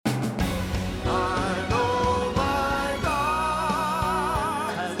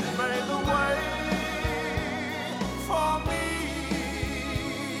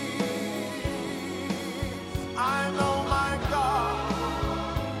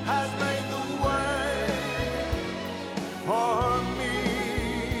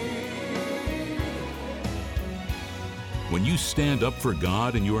When you stand up for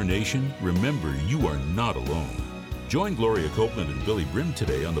God and your nation, remember you are not alone. Join Gloria, Copeland, and Billye Brim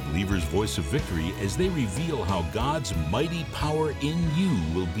today on the Believer's Voice of Victory as they reveal how God's mighty power in you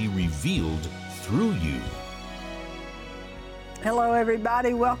will be revealed through you. Hello,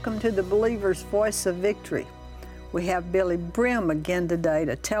 everybody. Welcome to the Believer's Voice of Victory. We have Billye Brim again today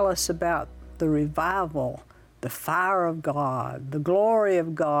to tell us about the revival, the fire of God, the glory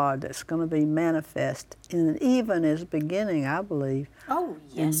of God that's going to be manifest and even is beginning, I believe,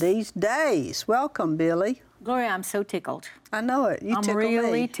 in these days. Welcome, Billye. Gloria, I'm so tickled. I know it. You tickled me. I'm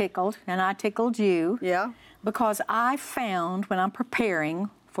really tickled, and I tickled you. Yeah. Because I found, when I'm preparing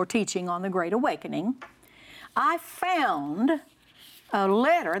for teaching on the Great Awakening, I found a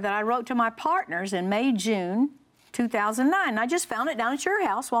letter that I wrote to my partners in May, June 2009. I just found it down at your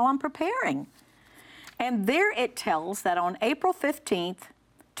house while I'm preparing. And there it tells that on April 15th,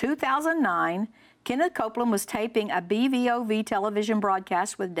 2009, Kenneth Copeland was taping a BVOV television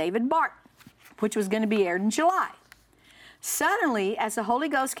broadcast with David Barton, which was going to be aired in July. Suddenly, as the Holy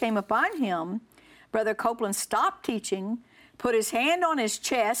Ghost came upon him, Brother Copeland stopped teaching, put his hand on his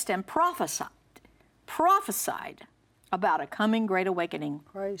chest, and prophesied about a coming Great Awakening.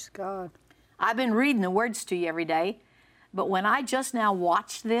 Praise God. I've been reading the words to you every day, but when I just now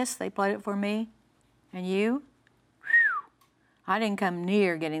watched this, they played it for me, and I didn't come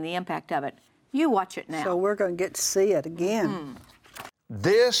near getting the impact of it. You watch it now. So we're going to get to see it again. Mm-hmm.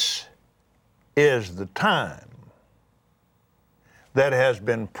 This is the time that has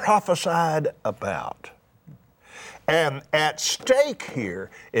been prophesied about. And at stake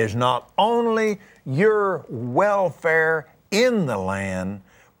here is not only your welfare in the land,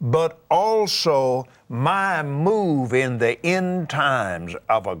 but also my move in the end times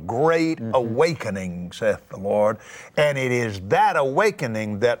of a great awakening, saith the Lord. And it is that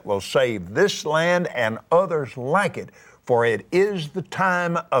awakening that will save this land and others like it. For it is the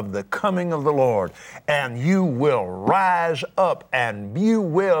time of the coming of the Lord, and you will rise up, and you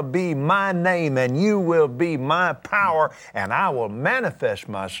will be my name, and you will be my power, and I will manifest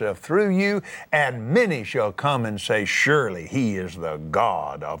myself through you, and many shall come and say, surely he is the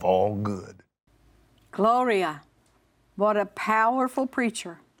God of all good. Gloria, what a powerful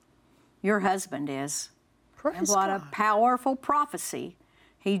preacher your husband is. Praise and what God. A powerful prophecy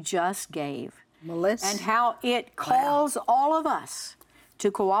he just gave. Melissa. And how it calls all of us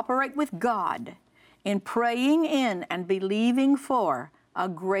to cooperate with God in praying in and believing for a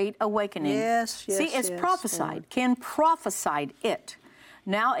great awakening. Yes. See, it's prophesied. Lord. Ken prophesied it.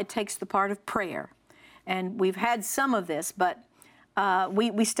 Now it takes the part of prayer. And we've had some of this, but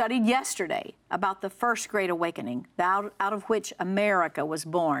we studied yesterday about the first Great Awakening, out of which America was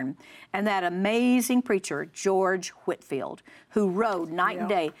born, and that amazing preacher, George Whitefield, who rode night and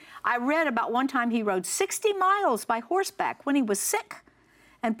day. I read about one time he rode 60 miles by horseback when he was sick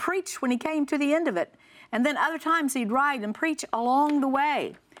and preached when he came to the end of it. And then other times he'd ride and preach along the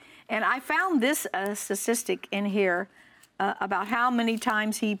way. And I found this statistic in here about how many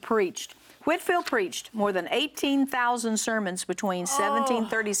times he preached. Whitefield preached more than 18,000 sermons between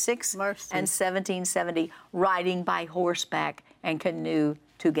 1736 and 1770, riding by horseback and canoe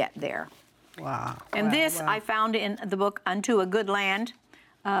to get there. Wow. And I found in the book Unto a Good Land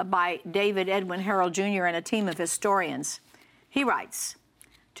by David Edwin Harrell Jr. and a team of historians. He writes,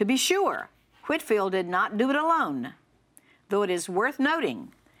 to be sure, Whitefield did not do it alone, though it is worth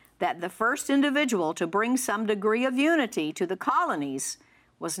noting that the first individual to bring some degree of unity to the colonies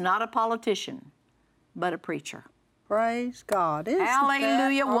was not a politician, but a preacher. Praise God. Isn't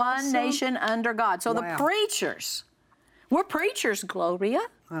Hallelujah, that awesome? one nation under God. So the preachers, we're preachers, Gloria.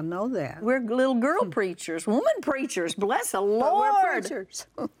 I know that. We're little girl preachers, woman preachers, bless the Lord. But we're preachers.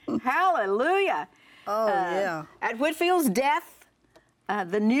 Hallelujah. At Whitefield's death,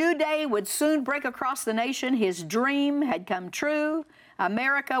 the new day would soon break across the nation. His dream had come true.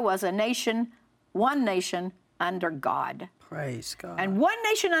 America was a nation, one nation under God. Praise God. And one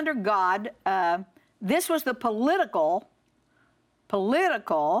nation under God, this was the political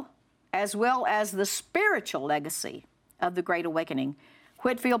as well as the spiritual legacy of the Great Awakening.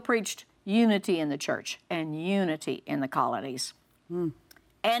 Whitefield preached unity in the church and unity in the colonies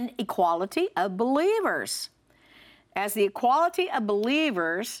and equality of believers. As the equality of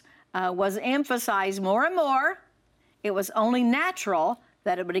believers was emphasized more and more, it was only natural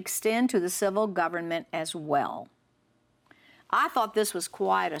that it would extend to the civil government as well. I thought this was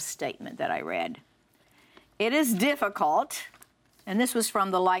quite a statement that I read. It is difficult, and this was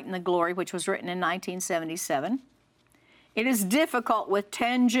from The Light and the Glory, which was written in 1977. It is difficult with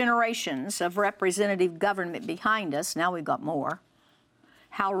 10 generations of representative government behind us, now we've got more,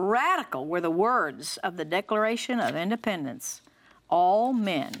 How radical were the words of the Declaration of Independence. All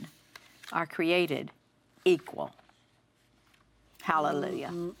men are created equal.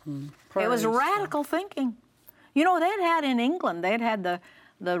 Hallelujah. It was radical thinking. You know, they'd had in England, they'd had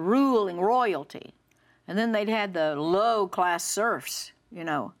the ruling royalty, and then they'd had the low-class serfs, you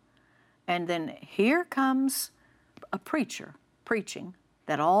know. And then here comes a preacher preaching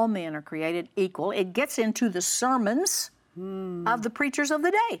that all men are created equal. It gets into the sermons of the preachers of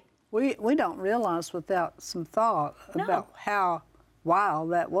the day. We don't realize without some thought about how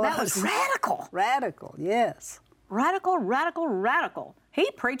wild that was. That was radical. Radical, yes. Radical, radical, radical. He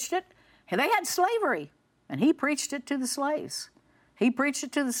preached it. They had slavery, and he preached it to the slaves. He preached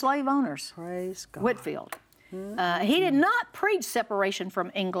it to the slave owners. Praise God. Whitfield. He did not preach separation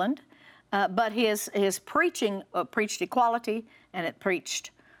from England, but his preaching preached equality, and it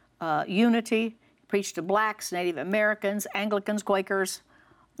preached unity. Preached to blacks, Native Americans, Anglicans, Quakers,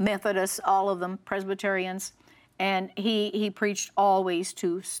 Methodists, all of them, Presbyterians. And he preached always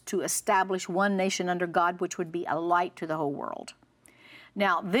to establish one nation under God, which would be a light to the whole world.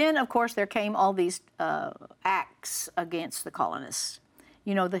 Now, then, of course, there came all these acts against the colonists.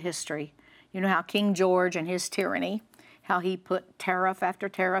 You know the history. You know how King George and his tyranny, how he put tariff after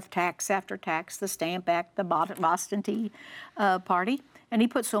tariff, tax after tax, the Stamp Act, the Boston Tea Party. And he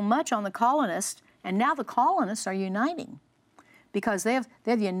put so much on the colonists, and now the colonists are uniting because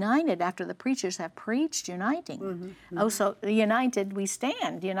they've united after the preachers have preached uniting. Oh, so united we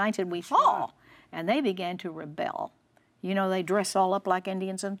stand, united we fall. And they began to rebel. You know, they dress all up like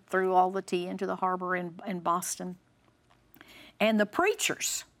Indians and threw all the tea into the harbor in Boston. And the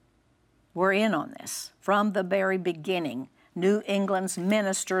preachers were in on this from the very beginning. New England's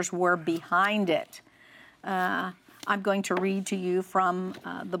ministers were behind it. I'm going to read to you from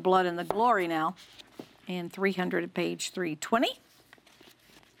The Blood and the Glory now, in 300, page 320.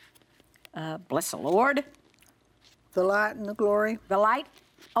 Bless the Lord. The Light and the Glory. The Light.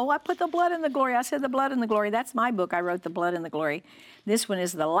 Oh, I put The Blood and the Glory. I said The Blood and the Glory. That's my book. I wrote The Blood and the Glory. This one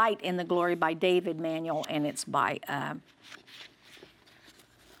is The Light and the Glory by David Manuel, and it's by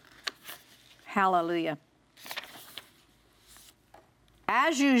Hallelujah.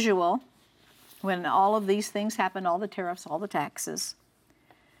 As usual, when all of these things happened, all the tariffs, all the taxes,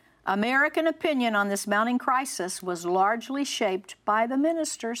 American opinion on this mounting crisis was largely shaped by the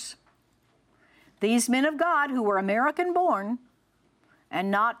ministers. These men of God, who were American-born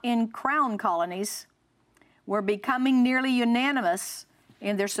and not in crown colonies, were becoming nearly unanimous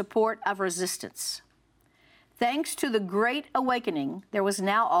in their support of resistance. Thanks to the Great Awakening, there was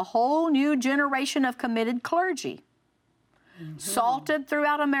now a whole new generation of committed clergy, salted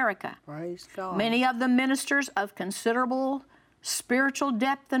throughout America. Praise God. Many of them ministers of considerable spiritual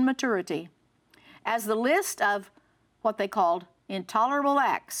depth and maturity. As the list of what they called intolerable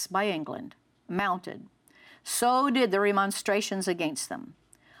acts by England mounted, so did the remonstrations against them.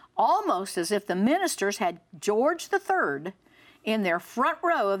 Almost as if the ministers had George III in their front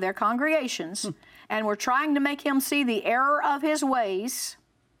row of their congregations and were trying to make him see the error of his ways,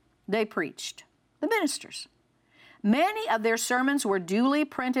 they preached. The ministers. Many of their sermons were duly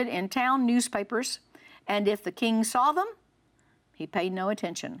printed in town newspapers, and if the king saw them, he paid no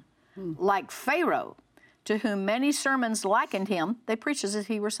attention. Like Pharaoh, to whom many sermons likened him, they preached as if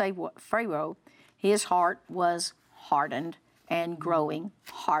he were saying, Pharaoh, his heart was hardened and growing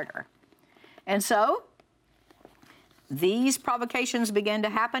harder. And so, these provocations began to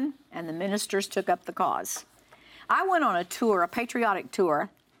happen, and the ministers took up the cause. I went on a tour, a patriotic tour,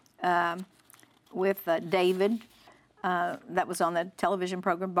 with David, that was on the television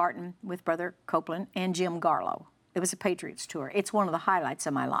program, Barton, with Brother Copeland, and Jim Garlow. It was a Patriots tour. It's one of the highlights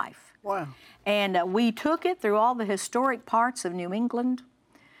of my life. Wow. And we took it through all the historic parts of New England,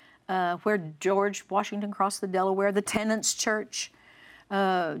 where George Washington crossed the Delaware, the Tenants Church,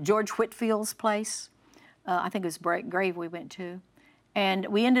 George Whitfield's place. I think it was grave we went to. And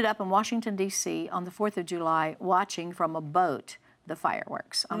we ended up in Washington, D.C. on the 4th of July watching from a boat the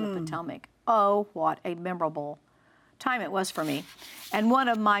fireworks on the Potomac. Oh, what a memorable time it was for me. And one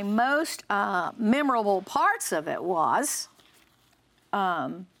of my most memorable parts of it was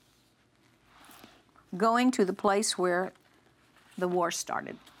going to the place where the war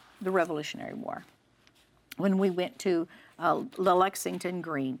started, the Revolutionary War, when we went to the Lexington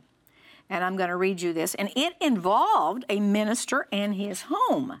Green. And I'm going to read you this. And it involved a minister and his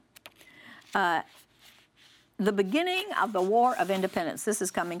home. The beginning of the War of Independence. This is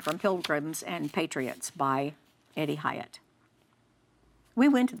coming from Pilgrims and Patriots by Eddie Hyatt. We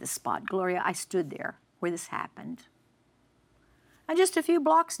went to this spot. Gloria, I stood there where this happened. And just a few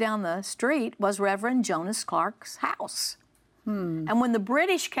blocks down the street was Reverend Jonas Clark's house. And when the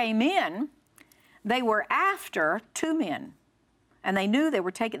British came in, they were after 2 men. And they knew they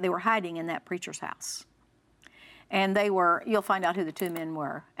were hiding in that preacher's house. And you'll find out who the 2 men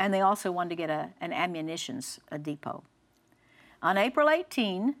were. And they also wanted to get an ammunition depot. On April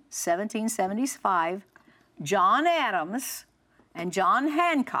 18, 1775, John Adams and John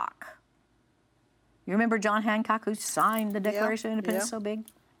Hancock. You remember John Hancock, who signed the Declaration of Independence so big?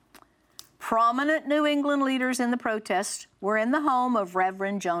 Prominent New England leaders in the protest were in the home of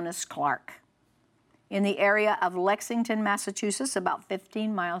Reverend Jonas Clark in the area of Lexington, Massachusetts, about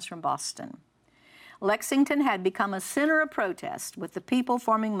 15 miles from Boston. Lexington had become a center of protest, with the people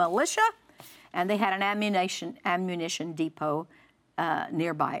forming militia, and they had an ammunition depot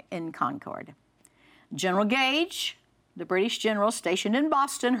nearby in Concord. General Gage, the British general stationed in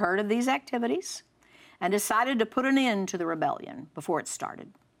Boston, heard of these activities and decided to put an end to the rebellion before it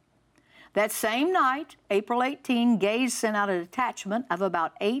started. That same night, April 18, Gage sent out a detachment of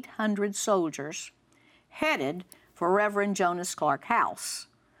about 800 soldiers headed for Reverend Jonas Clark's house,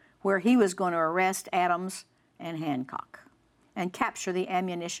 where he was going to arrest Adams and Hancock and capture the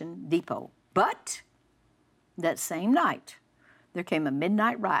ammunition depot. But that same night, there came a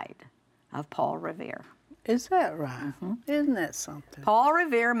midnight ride of Paul Revere. Is that right? Isn't that something? Paul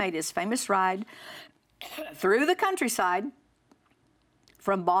Revere made his famous ride through the countryside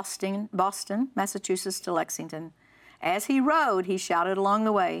from Boston, Massachusetts to Lexington. As he rode, he shouted along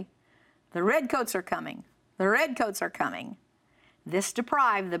the way, "The Redcoats are coming! The Redcoats are coming!" This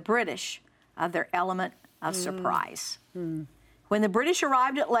deprived the British of their element of surprise. When the British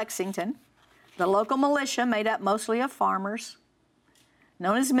arrived at Lexington, the local militia, made up mostly of farmers,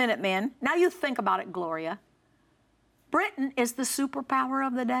 known as Minutemen. Now you think about it, Gloria. Britain is the superpower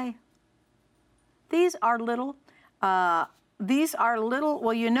of the day. These are little,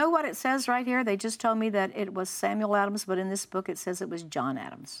 well, you know what it says right here? They just told me that it was Samuel Adams, but in this book it says it was John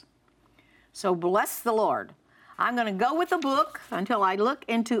Adams. So bless the Lord. I'm going to go with the book until I look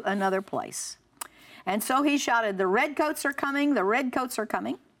into another place. And so he shouted, "The Redcoats are coming, the Redcoats are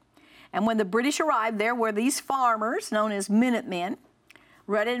coming." And when the British arrived, there were these farmers, known as Minutemen,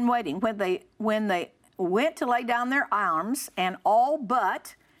 ready and waiting. When they went to lay down their arms, and all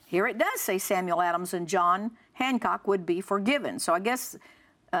but, here it does say Samuel Adams and John Hancock would be forgiven. So I guess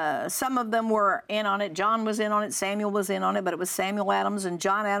some of them were in on it. John was in on it, Samuel was in on it, but it was Samuel Adams and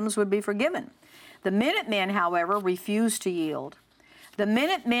John Adams would be forgiven. The Minutemen, however, refused to yield. The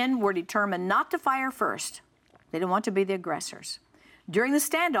Minutemen were determined not to fire first. They didn't want to be the aggressors. During the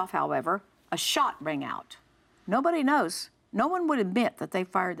standoff, however, a shot rang out. Nobody knows. No one would admit that they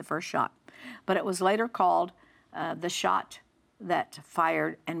fired the first shot, but it was later called the shot that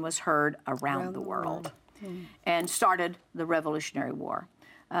fired and was heard around the world and started the Revolutionary War.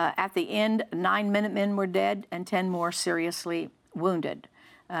 At the end, 9 Minutemen were dead and 10 more seriously wounded.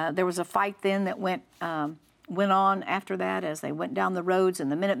 There was a fight then that went on after that as they went down the roads,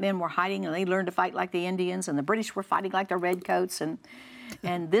 and the Minutemen were hiding, and they learned to fight like the Indians, and the British were fighting like the Redcoats, and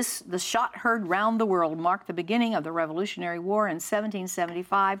the shot heard round the world marked the beginning of the Revolutionary War in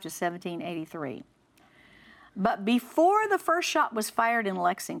 1775 to 1783. But before the first shot was fired in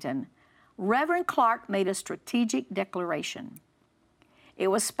Lexington, Reverend Clark made a strategic declaration. It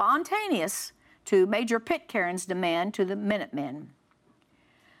was spontaneous to Major Pitcairn's demand to the Minutemen.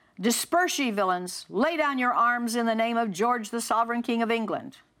 "Disperse, ye villains, lay down your arms in the name of George, the sovereign King of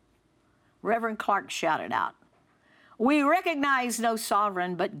England." Reverend Clark shouted out, "We recognize no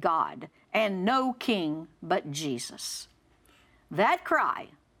sovereign but God, and no king but Jesus." That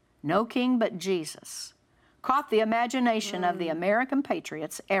cry, "No king but Jesus," caught the imagination of the American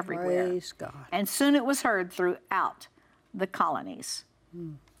patriots everywhere. Praise God. And soon it was heard throughout the colonies.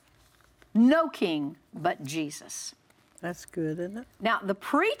 No king but Jesus. That's good, isn't it? Now, the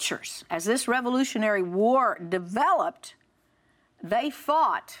preachers, as this Revolutionary War developed, they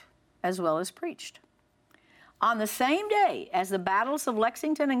fought as well as preached. On the same day as the battles of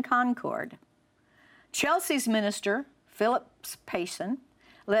Lexington and Concord, Chelsea's minister, Philip Payson,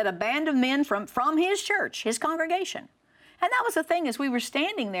 led a band of men from his church, his congregation. And that was the thing, as we were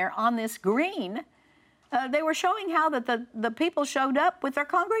standing there on this green, they were showing how that the people showed up with their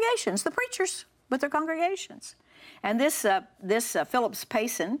congregations, the preachers with their congregations. And this Philip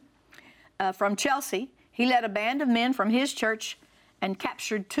Payson from Chelsea, he led a band of men from his church and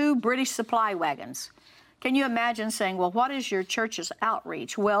captured 2 British supply wagons. Can you imagine saying, well, what is your church's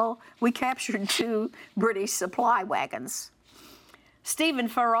outreach? Well, we captured 2 British supply wagons. Stephen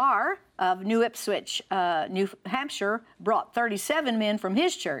Farrar of New Ipswich, New Hampshire, brought 37 men from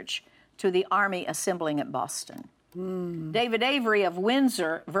his church to the army assembling at Boston. David Avery of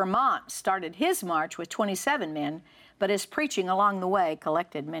Windsor, Vermont, started his march with 27 men, but his preaching along the way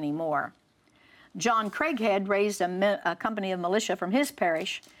collected many more. John Craighead raised a company of militia from his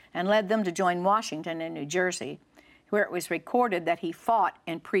parish and led them to join Washington in New Jersey, where it was recorded that he fought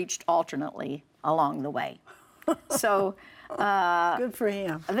and preached alternately along the way. So, good for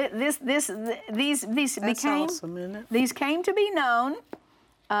him. These That's became awesome, isn't it? these came to be known.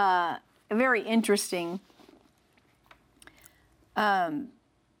 Very interesting.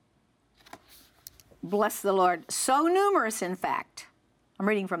 Bless the Lord. So numerous, in fact, I'm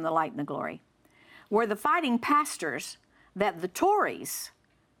reading from the Light and the Glory, were the fighting pastors that the Tories,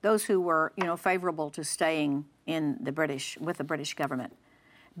 those who were, favorable to staying in with the British government,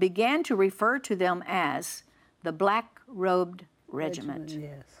 began to refer to them as the Black-Robed Regiment.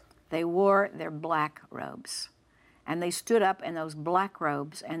 Yes. They wore their black robes, and they stood up in those black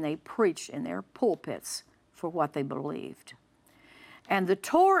robes and they preached in their pulpits for what they believed. And the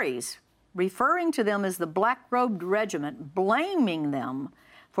Tories, referring to them as the Black-Robed Regiment, blaming them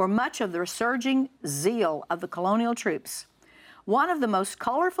for much of the surging zeal of the colonial troops. One of the most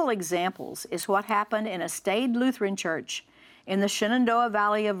colorful examples is what happened in a staid Lutheran church in the Shenandoah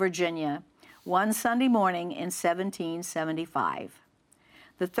Valley of Virginia one Sunday morning in 1775.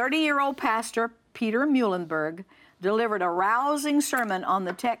 The 30-year-old pastor, Peter Muhlenberg, delivered a rousing sermon on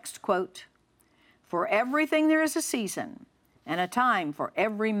the text, quote, "For everything there is a season, and a time for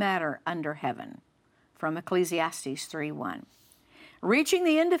every matter under heaven," from Ecclesiastes 3:1. Reaching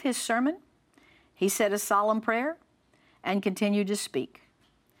the end of his sermon, he said a solemn prayer and continued to speak.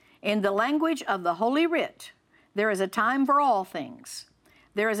 In the language of the Holy Writ, there is a time for all things.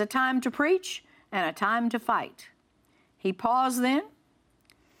 There is a time to preach and a time to fight. He paused then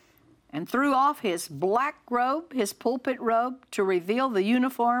and threw off his black robe, his pulpit robe, to reveal the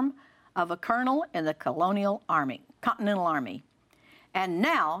uniform of a colonel in the Continental Army. "And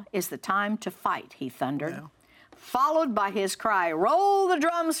now is the time to fight," he thundered, followed by his cry, "Roll the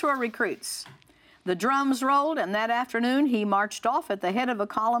drums for recruits." The drums rolled, and that afternoon he marched off at the head of a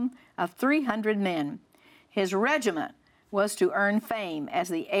column of 300 men. His regiment was to earn fame as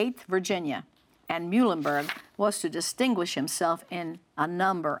the 8th Virginia, and Muhlenberg was to distinguish himself in a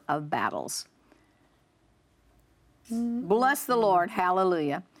number of battles. Bless the Lord,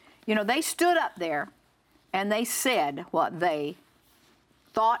 hallelujah. They stood up there and they said what they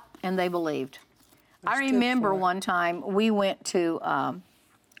thought and they believed. I remember one time we went to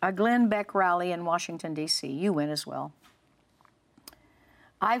a Glenn Beck rally in Washington, D.C. You went as well.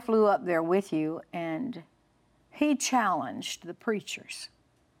 I flew up there with you, and he challenged the preachers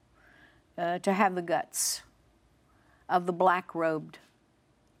to have the guts of the Black-Robed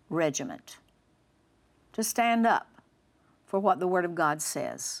Regiment, to stand up for what the Word of God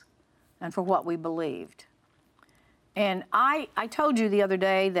says and for what we believed. And I told you the other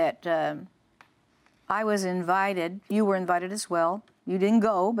day that I was invited. You were invited as well. You didn't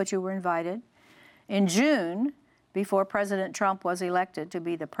go, but you were invited. In June, before President Trump was elected to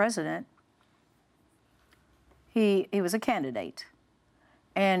be the president, he was a candidate.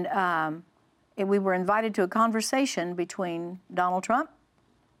 And we were invited to a conversation between Donald Trump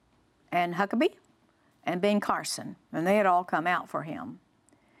and Huckabee and Ben Carson, and they had all come out for him.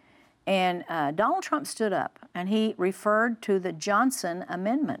 And Donald Trump stood up, and he referred to the Johnson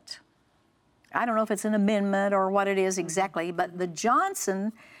Amendment. I don't know if it's an amendment or what it is exactly, but the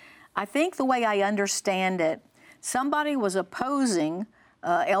Johnson, I think the way I understand it, somebody was opposing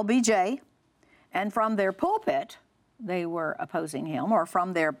LBJ, and from their pulpit, they were opposing him, or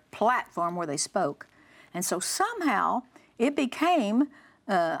from their platform where they spoke. And so somehow it became,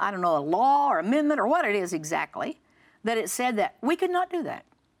 I don't know, a law or amendment or what it is exactly, that it said that we could not do that.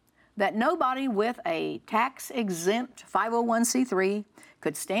 That nobody with a tax-exempt 501c3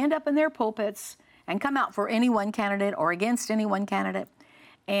 could stand up in their pulpits and come out for any one candidate or against any one candidate.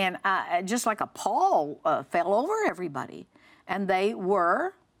 And just like a pall fell over everybody. And they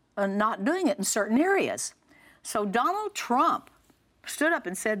were not doing it in certain areas. So Donald Trump stood up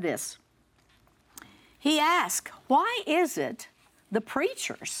and said this. He asked, why is it the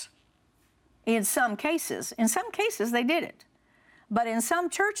preachers, in some cases they did it. But in some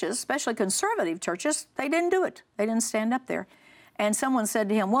churches, especially conservative churches, they didn't do it. They didn't stand up there. And someone said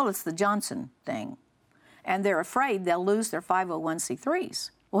to him, well, it's the Johnson thing. And they're afraid they'll lose their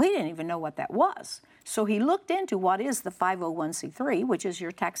 501c3s. Well, he didn't even know what that was. So he looked into what is the 501c3, which is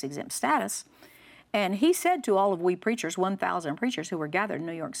your tax-exempt status. And he said to all of we preachers, 1,000 preachers who were gathered in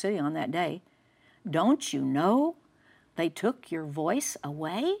New York City on that day, don't you know they took your voice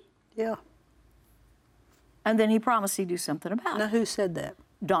away? Yeah. And then he promised he'd do something about it. Now, who said that?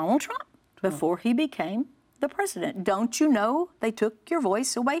 Donald Trump, before he became the president. Don't you know they took your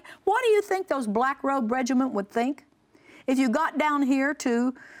voice away? What do you think those Black-Robe Regiment would think if you got down here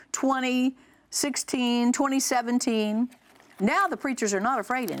to 2016, 2017? Now the preachers are not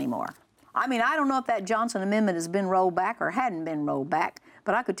afraid anymore. I mean, I don't know if that Johnson Amendment has been rolled back or hadn't been rolled back,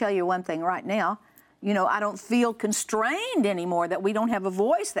 but I could tell you one thing right now. You know, I don't feel constrained anymore that we don't have a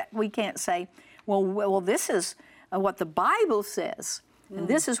voice, that we can't say, well, this is what the Bible says, and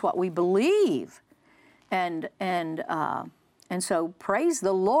this is what we believe, and so praise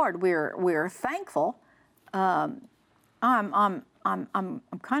the Lord. We're thankful. I'm kind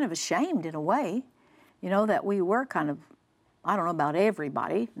of ashamed in a way, you know, that we were kind of, I don't know about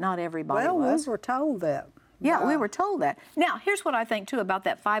everybody, not everybody was. Well, we were told that. Yeah, we were told that. Now, here's what I think, too, about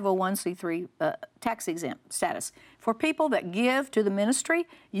that 501c3 tax-exempt status. For people that give to the ministry,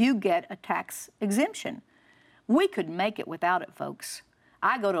 you get a tax exemption. We could make it without it, folks.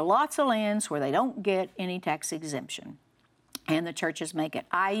 I go to lots of lands where they don't get any tax exemption, and the churches make it.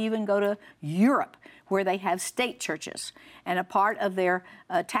 I even go to Europe, where they have state churches, and a part of their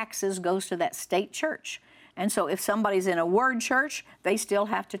taxes goes to that state church. And so if somebody's in a word church, they still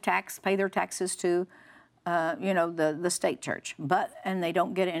have to pay their taxes to the state church, and they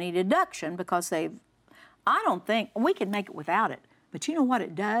don't get any deduction because I don't think we can make it without it. But you know what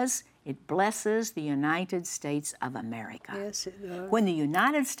it does? It blesses the United States of America. Yes, it does. When the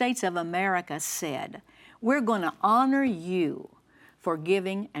United States of America said, we're going to honor you for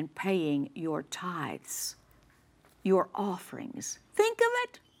giving and paying your tithes, your offerings. Think of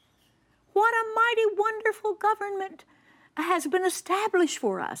it. What a mighty, wonderful government has been established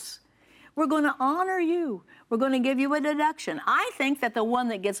for us. We're going to honor you. We're going to give you a deduction. I think that the one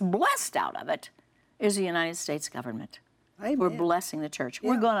that gets blessed out of it is the United States government. Amen. We're blessing the church. Yeah.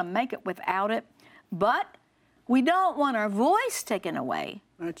 We're going to make it without it, but we don't want our voice taken away.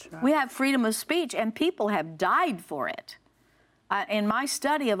 That's right. We have freedom of speech, and people have died for it. In my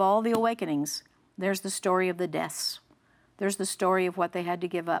study of all the awakenings, there's the story of the deaths. There's the story of what they had to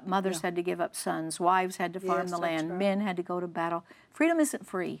give up. Mothers had to give up sons. Wives had to farm the land. Right. Men had to go to battle. Freedom isn't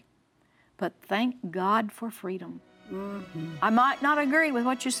free, but thank God for freedom. Mm-hmm. I might not agree with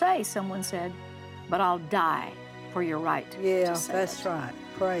what you say, someone said, but I'll die for your right to say that's it. right.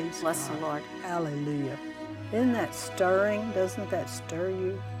 Praise Bless God. the Lord. Hallelujah. Isn't that stirring? Doesn't that stir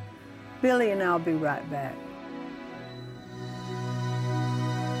you? Billye and I'll be right back.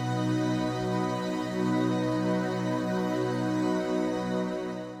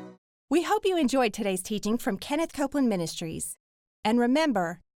 We hope you enjoyed today's teaching from Kenneth Copeland Ministries. And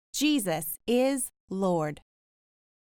remember, Jesus is Lord.